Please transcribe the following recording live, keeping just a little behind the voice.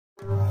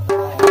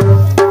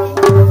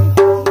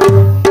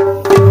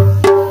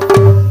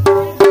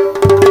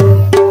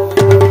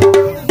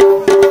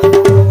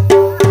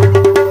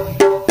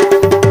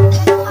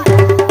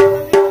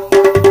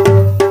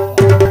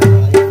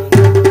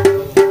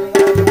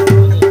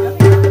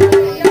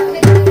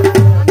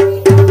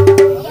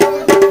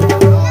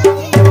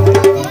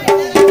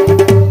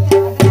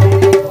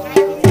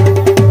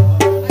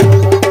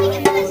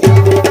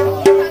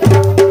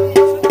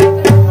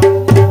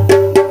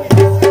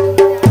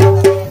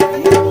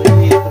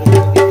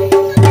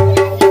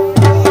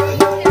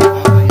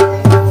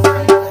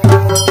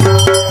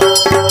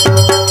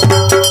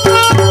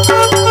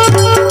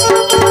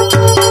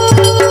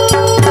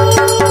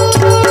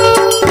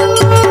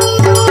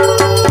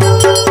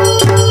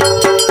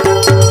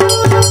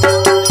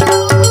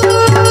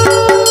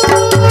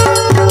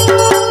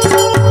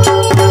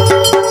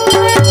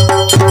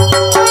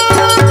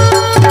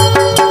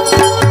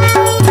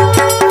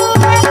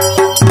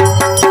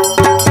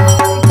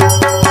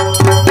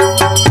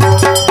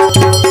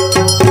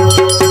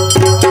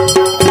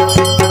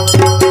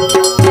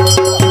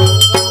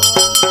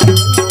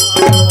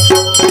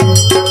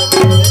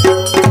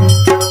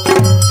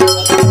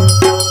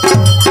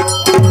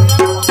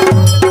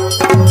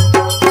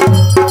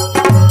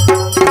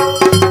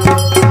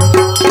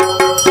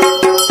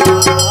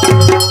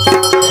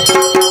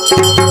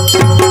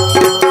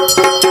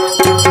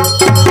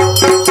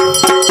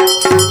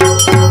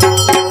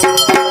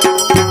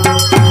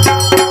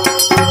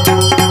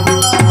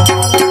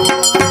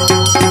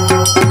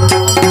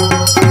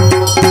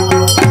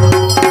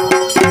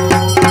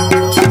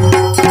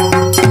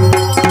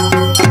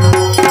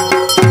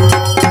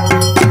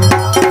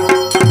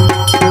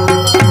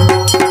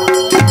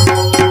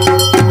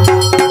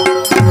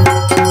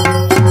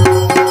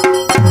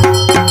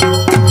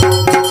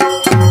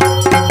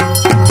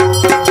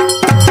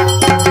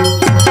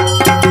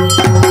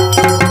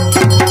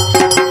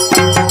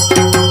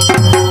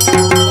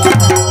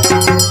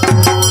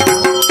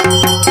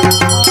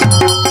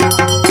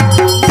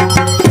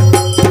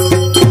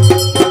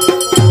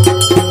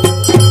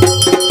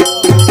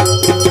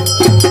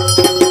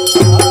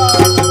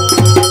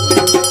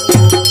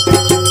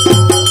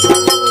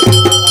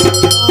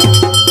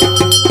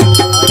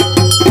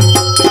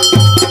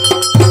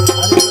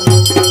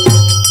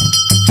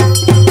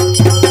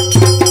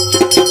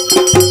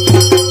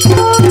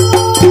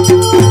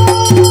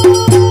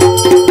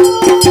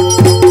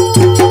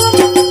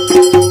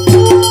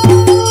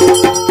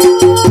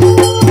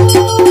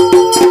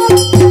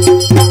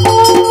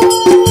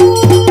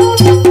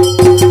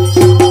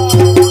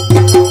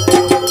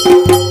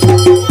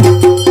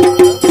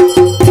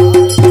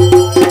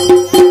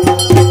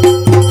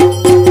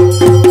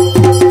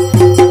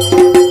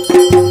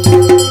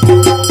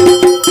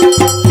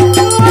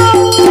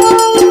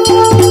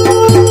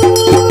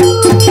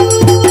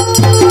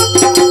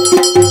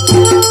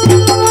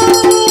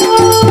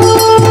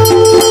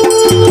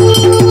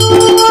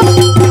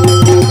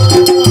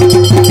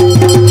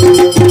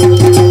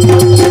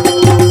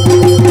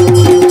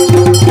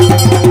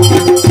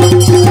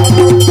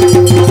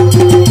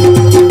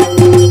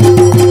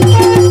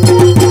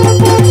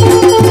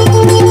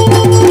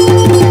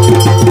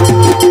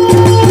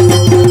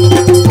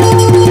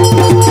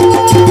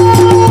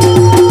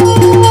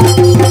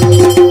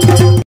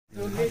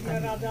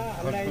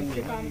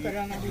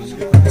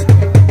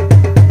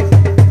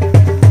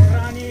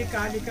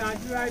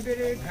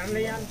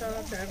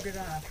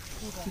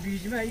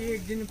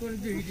एक दिन को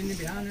 2 दिन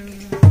ध्यान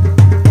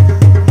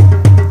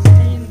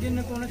 3 दिन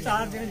को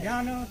 4 दिन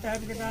ध्यान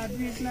तब के बाद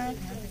बीच में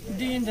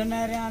दिन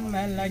धनरियान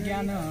में लग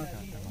ज्ञान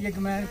एक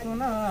मैन को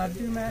न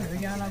 2 मैन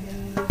ज्ञान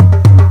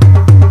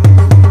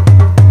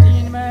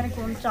 3 मैन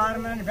को 4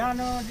 मैन ध्यान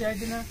एक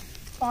दिन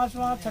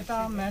 5वां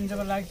 6वां मैन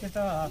जब लागे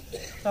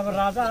तब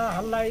राजा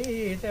हल्लाई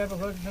तब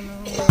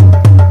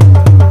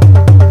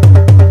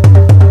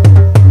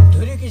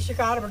धुरी की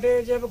शिकार बटे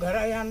जब घर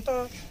आया तो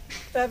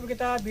तब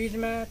किता बीच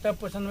में तब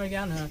पुछन में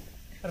ज्ञान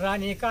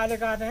रानी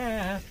कालिका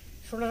हैं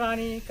सुन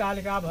रानी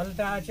कालिका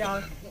भलता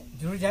चाल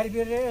झुर झर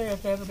भी रे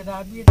तब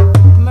किता बीच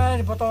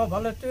मैं बताओ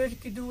भल तेज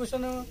की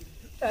दूसन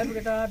तब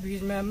किता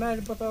बीच में मैं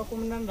बताओ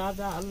कुमनन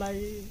राजा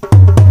हल्लाई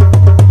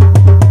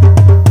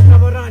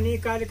तब रानी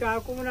कालिका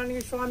कुमनन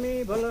की स्वामी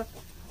भल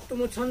तुम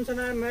छन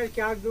छना मैं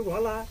क्या दू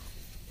भला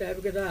तब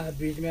किता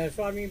बीच में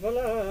स्वामी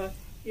भला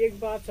एक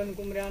बात सन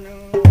कुमरान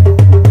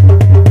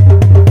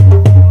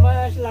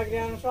मैं लग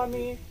रहा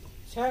स्वामी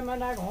 6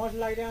 महीना घोष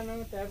लग रहा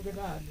तब के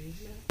बाद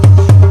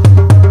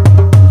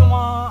तुम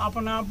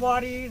अपना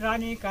बुआरी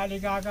रानी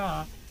कालिका का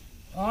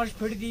घोष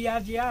फिर दिया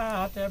जिया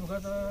तब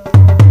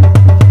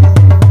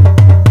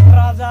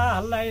राजा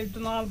हल्लाई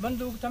दुनाल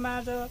बंदूक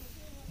थमाज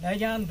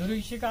ढैजान धुरी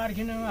शिकार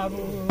खिन अब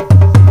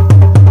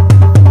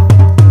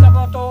तब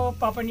तो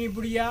पपनी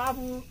बुढ़िया अब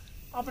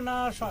अपना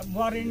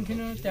बुआरी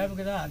खिन तब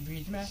के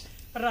बीच में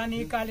रानी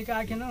कालिका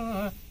खिन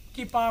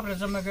की पाप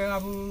रसम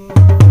अब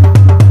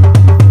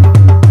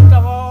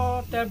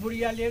तब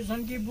बुढ़िया ले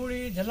सन की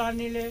बूढ़ी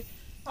झलानी ले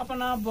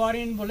अपना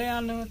बारिन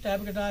बुलायान तब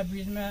के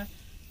बीच में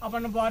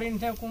अपन बारिन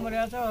थे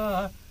कुमरिया तो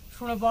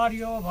सुन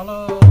बारियो भलो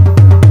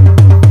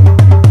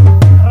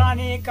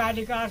रानी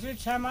कालिका से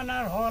 6 महीना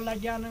हो लग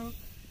ज्ञान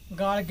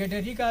गाड़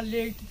गडरी का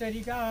लेख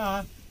तरीका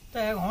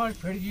तय होश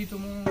फिर जी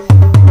तुम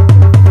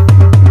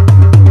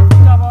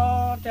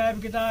तब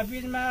के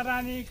बीच में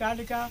रानी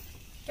कालिका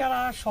क्या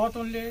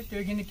सौतुन ले तो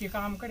की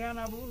काम कर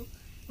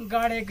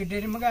गाड़े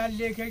गडरी मंगाया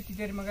लेके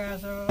टिकट मंगाया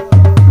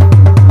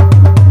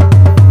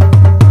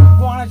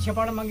गुआना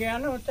छपड़ मंगाया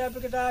न तब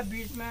के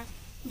बीच में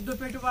 2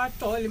 पेट बाद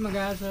तौल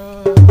मंगाया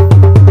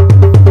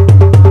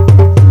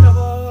तब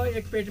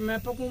एक पेट में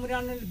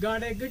पकुमरान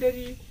गाड़े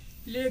गडरी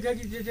लेके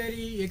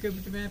टिकरी एक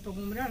पेट में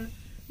पकुमरान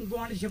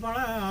गुआना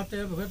छपड़ा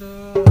तब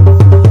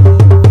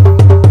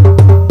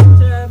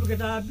के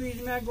बीच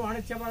में गुआना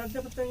छपड़ा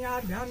जब तैयार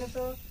ध्यान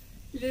तो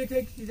लेके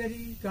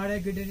टिकरी गाड़े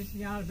गडरी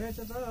तैयार भेज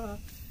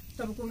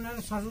तब कुमरान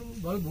सासू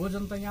भल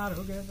भोजन तैयार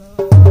हो गया था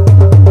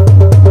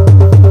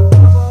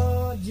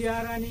जिया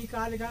रानी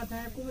कालिका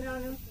थे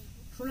कुमरान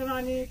सुन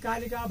रानी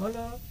कालिका भल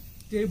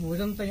तेरे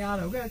भोजन तैयार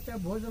हो गया तब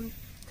भोजन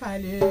खा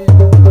ले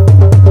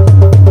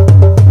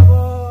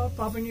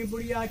पापनी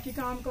बुढ़िया की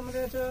काम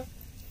कमरे थे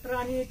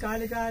रानी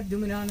कालिका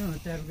दुमरान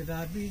तब के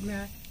बीच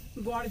में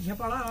गुआड़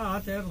झपड़ा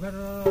तब घर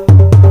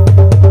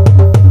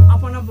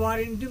अपना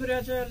बारिन डिबरे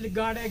से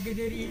गाड़े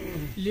गिरी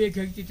ले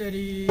खेलती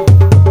तरी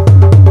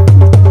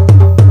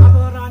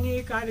रानी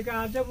कालिका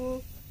जब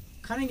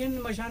खाने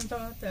मशान तो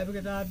तब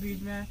के बीच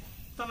में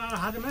तनार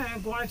हाथ में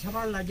गुआड़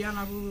छपड़ लग गया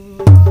अब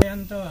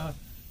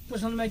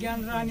पुसन में ज्ञान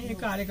रानी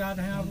कालिका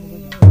थे अब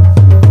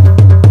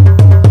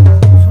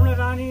सुन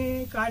रानी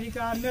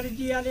कालिका मेरे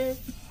जिया ले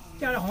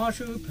क्या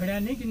हौसू फेड़ा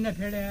नहीं कि न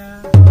फेड़ा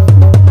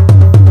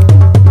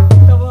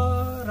तब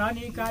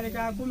रानी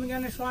कालिका गुम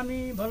ज्ञान स्वामी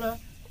भला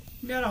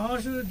मेरा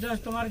हौसू जस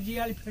तुम्हारे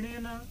जिया फेड़े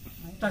ना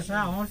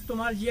तसा हौस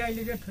तुम्हारे जिया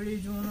लेके फेड़ी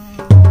जो ना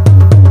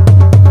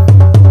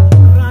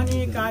रानी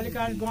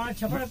कालिका गुआ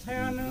छपड़ थे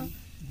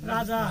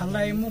राजा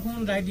हल्लाई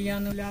मुखुन राय दिया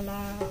लाला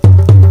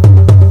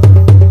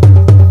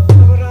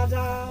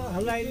राजा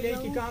हल्लाई ले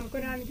की काम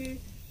करान की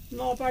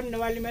 9 पाट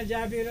नवाली में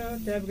जा भी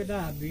तब के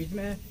बीच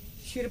में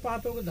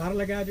सिरपातों को धर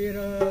लगा भी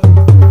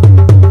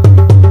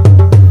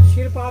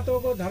सिरपातों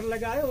को धर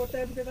लगाए हो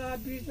तब के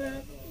बीच में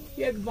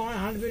एक बाण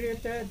हाथ भी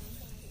रहते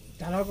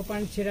धारा को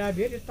पानी छिड़ा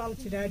भी ताल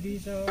छिड़ा दी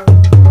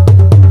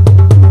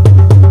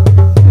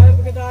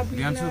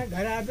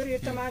घर भी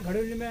तमा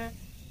घड़ोली में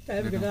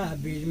तब के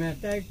बीच में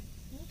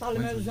ताल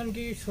में उसन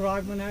की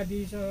सुराग बना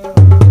दी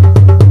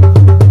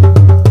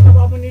तब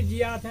अपनी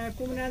जिया थे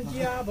कुमनान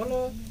जिया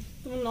भलो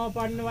तुम 9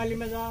 पाड़ने वाली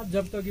में जा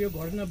जब तक ये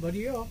घर न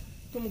भरियो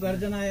तुम घर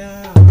जनाया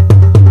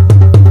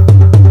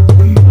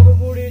अब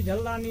बूढ़ी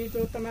झल्लानी तो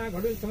तमा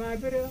घड़ोली तमा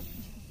फिर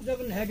जब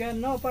न गए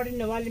 9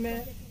 पाड़ने वाली में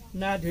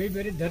ना धोई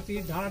बेरी धरती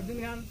धार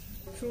दुनिया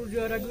सूर्य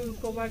रघु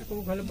को बाट को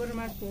खल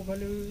परमाट को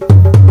खल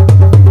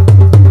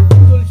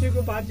तुलसी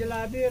को पात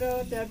जला बेर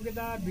तब के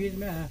बीच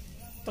में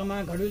तमा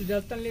घड़ुल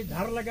जल तनली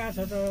धार लगा छ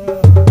तो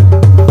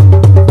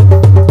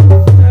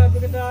तब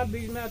के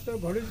बीच में तो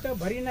घड़ुल तो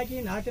भरी ना की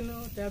नाचनो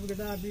तब के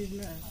बीच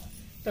में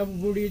तब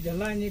बूढ़ी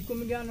झलानी कुम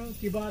ज्ञानो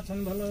की बात छन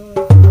भलो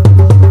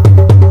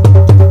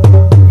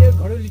ये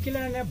घड़ुल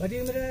किला ने भरी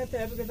में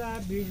तब के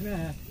बीच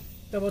में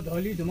तब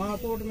धौली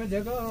धुमाकोट में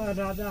देखो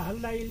राजा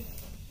हल्लाई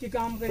की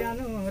काम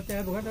करानो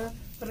तब घट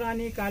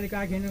रानी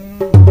कालिका खिनो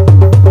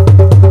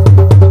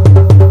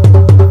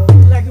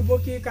लगी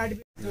बोकी काट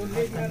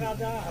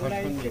राजा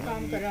हल्लाई की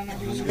काम कराना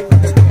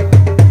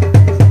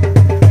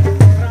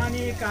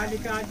रानी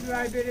कालिका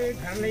जुआ बेरे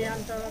घर ले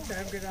आन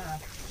तब के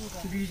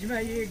बीच में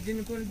एक दिन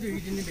को 2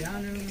 दिन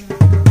ध्यान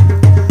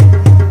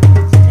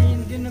 3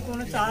 दिन को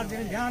 4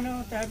 दिन ध्यान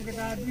तब के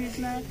बीच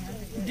में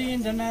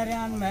दिन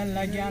धनरियान महल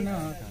ज्ञान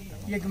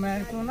एक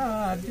महल को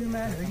 2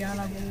 महल ज्ञान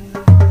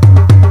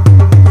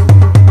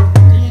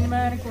 3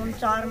 महल को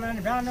 4 महल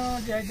ध्यान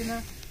जय दिन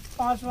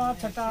 5वां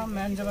 6ठा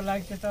महल जब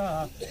लाग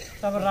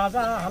तब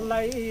राजा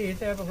हल्लाई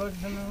तब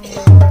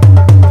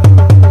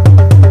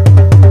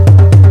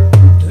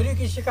धुरी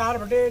की शिकार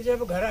बटे जब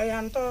घर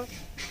आया तो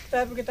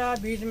तब किता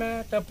बीच में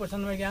तब पुसन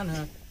में ज्ञान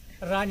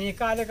रानी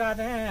कालिका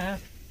हैं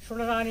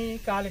सुन रानी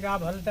कालिका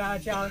भलता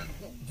चाल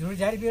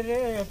झुरझार भी रे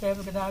तब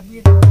किता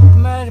बीच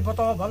मैं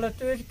बताओ भल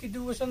तेज की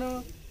दूसन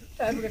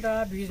तब किता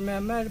बीच में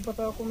मैं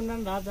बताओ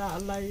कुमनन राजा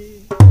हल्लाई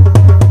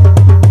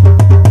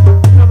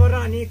तब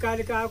रानी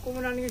कालिका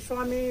कुमनन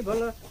स्वामी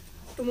भल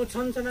तुम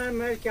छन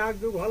मैं क्या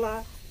दुख भला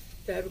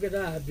तब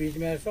किता बीच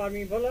में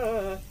स्वामी भल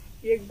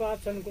एक बात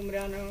सन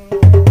कुमरान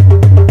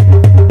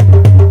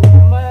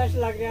मैस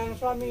लग रहा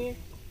स्वामी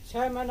 6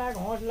 महीना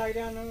घोष लग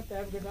रहा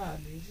तब के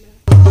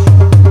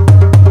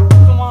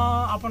तुम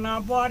अपना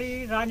बुआरी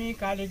रानी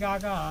कालिका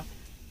का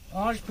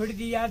होश फिर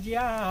दिया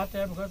जिया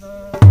तब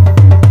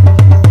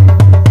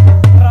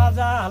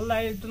राजा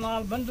हल्लाई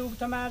दुनाल बंदूक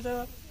थमाज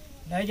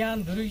ढैजान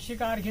धुरी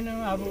शिकार खिन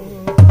अब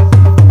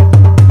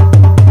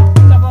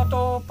तब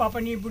तो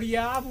पपनी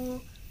बुढ़िया अब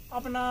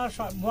अपना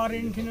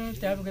बुआरी खिन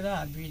तब के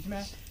बीच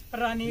में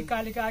रानी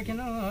कालिका खिन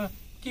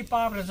की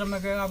पाप रसम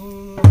अब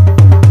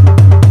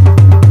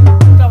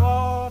तब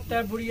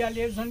तब बुढ़िया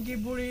ले की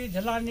बूढ़ी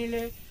झलानी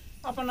ले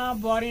अपना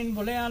बुआरीन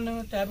बोले आन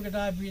तब के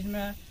बीच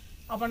में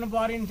अपन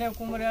बुआरीन थे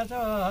कुमरे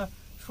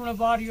सुन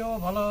बारियो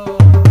भलो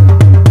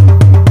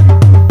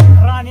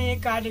रानी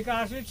कालिका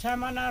से 6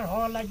 महीना हो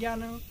लग गया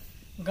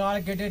गाल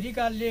गेडरी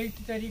का ले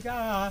तरीका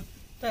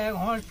तब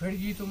होश फिर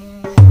गई तुम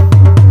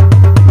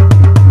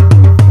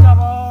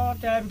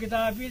तब के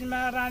बीच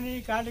में रानी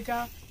कालिका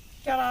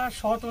क्या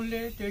शौतुन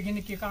ले तो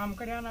की काम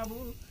करे ना वो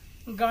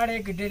गाड़े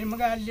गेडरी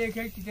मंगाया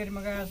लेके किधर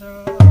मंगाया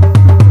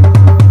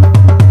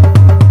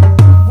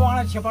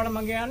गुआना छपड़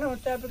मंगाया ना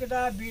तब के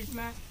बीच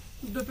में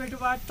 2 पेट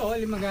बाद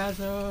तौल मंगाया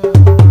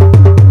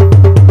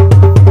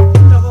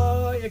तब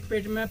एक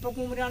पेट में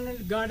पकुमरान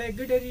गाड़े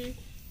गेडरी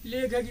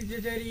लेके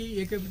किधरी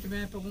एक पेट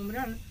में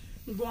पकुमरान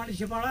गुआना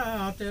छपड़ा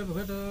तब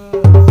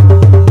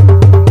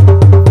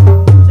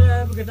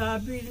के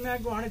बीच में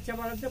गुआना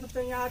छपड़ा जब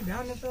तैयार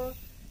ध्यान तो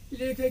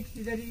लेके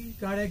किधरी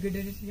गाड़े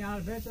गेडरी तैयार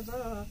भेज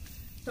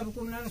तब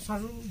कुमरान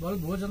सासू भल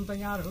भोजन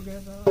तैयार हो गया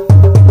था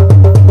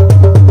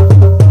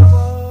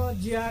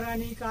जिया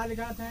रानी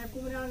कालिका थे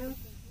कुमरान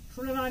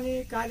सुन रानी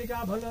कालिका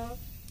भल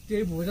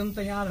तेरे भोजन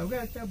तैयार हो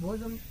गया तब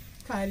भोजन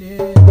खा ले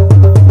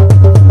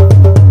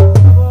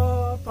अब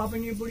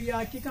पापनी बुढ़िया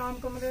की काम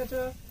कमरे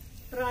थे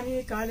रानी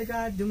कालिका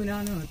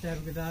दुमरान तब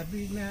के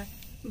बीच में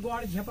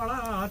ग्वाड़ झपड़ा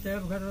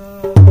तब घर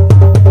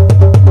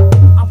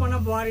अपना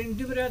बुआरी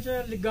डिबरे से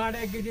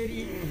गाड़े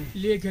गिरी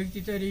लेके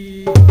तरी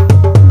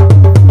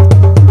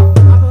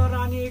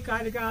रानी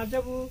कालिका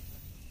जब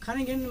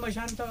खाने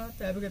मशान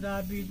तब के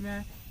बीच में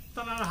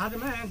तना हाथ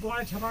में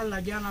गोड़ा छपड़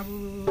लग गया अब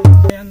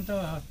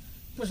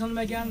पसंद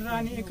में ज्ञान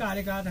रानी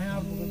कालिका थे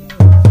अब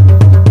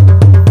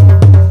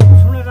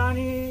सुन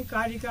रानी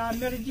कालिका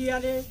मेरे जिया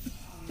ले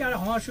क्या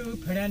हौसू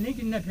फेड़े नहीं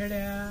कि न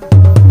फेड़े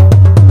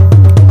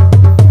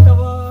तब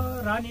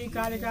रानी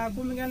कालिका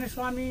घूम गया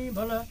स्वामी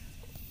भला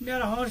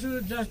मेरा हौसू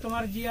जस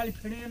तुम्हारे जिया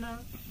फेड़े ना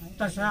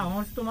तसा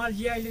हौस तुम्हारे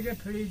जिया लेके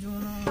फेड़ी जो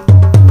ना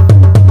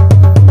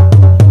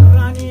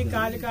रानी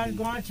कालिका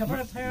गुआ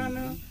छपड़ थे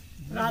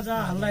राजा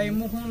हल्लाई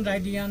मुखुन राय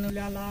दिया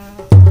लाला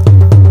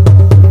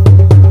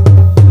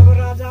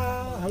राजा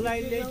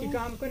हल्लाई ले की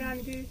काम करान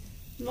की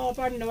 9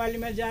 पढ़ने वाली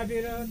में जा भी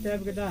तब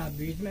के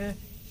बीच में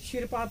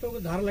सिर पातों को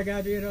धर लगा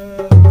भी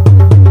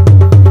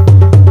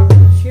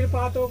सिर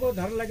पातों को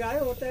धर लगाए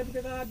होते तब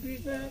के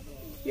बीच में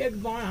एक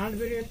बाण हाथ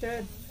भी रहते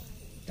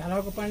ताला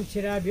को पानी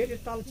छिड़ा भी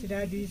ताल छिड़ा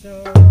दी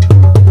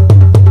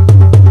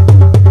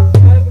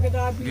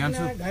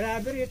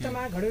घर भी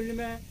तमा घड़ोली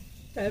में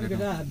तब के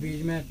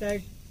बीच में तय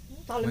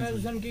ताल में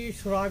उसन की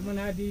सुराग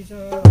बना दी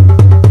तब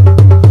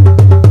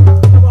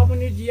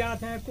अपनी जिया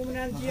थे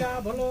कुमनान जिया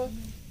भलो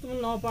तुम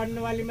 9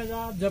 पढ़ने वाली में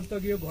जा जब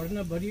तक ये घर न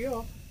भरियो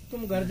तुम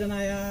घर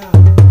जनाया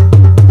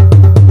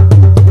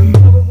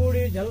तब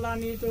बूढ़ी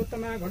झल्लानी तो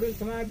तमा घड़ोली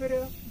तमा फिर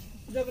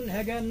जब न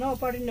गए 9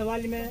 पढ़ने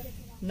वाली में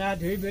ना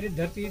धोई बेरी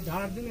धरती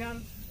झाड़ दुनिया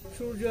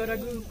सूर्य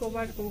रघु को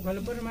बाट को खल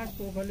बरमा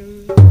को खल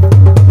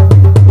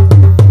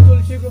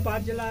तुलसी को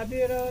पात जला भी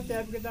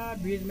तब के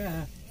बीच में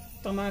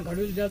तमा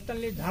घड़ूल जलतन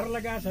झाड़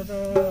लगा तब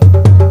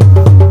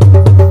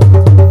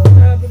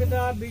के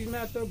बीच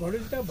में तो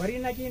घड़ूल तो भरी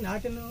ना की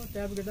नाचनो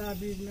तब के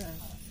बीच में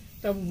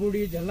तब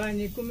बूढ़ी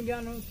झलानी कुम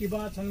ज्ञानो की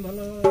बात सन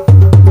भलो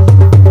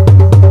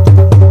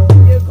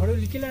ये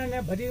घड़ूल किला ने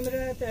भरी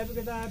में तब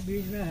के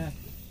बीच में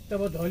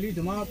तब धौली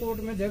धुमाकोट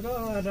में जगह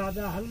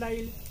राजा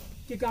हल्लाई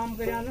की काम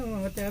करानो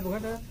तब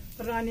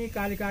रानी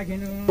कालिका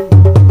खिनो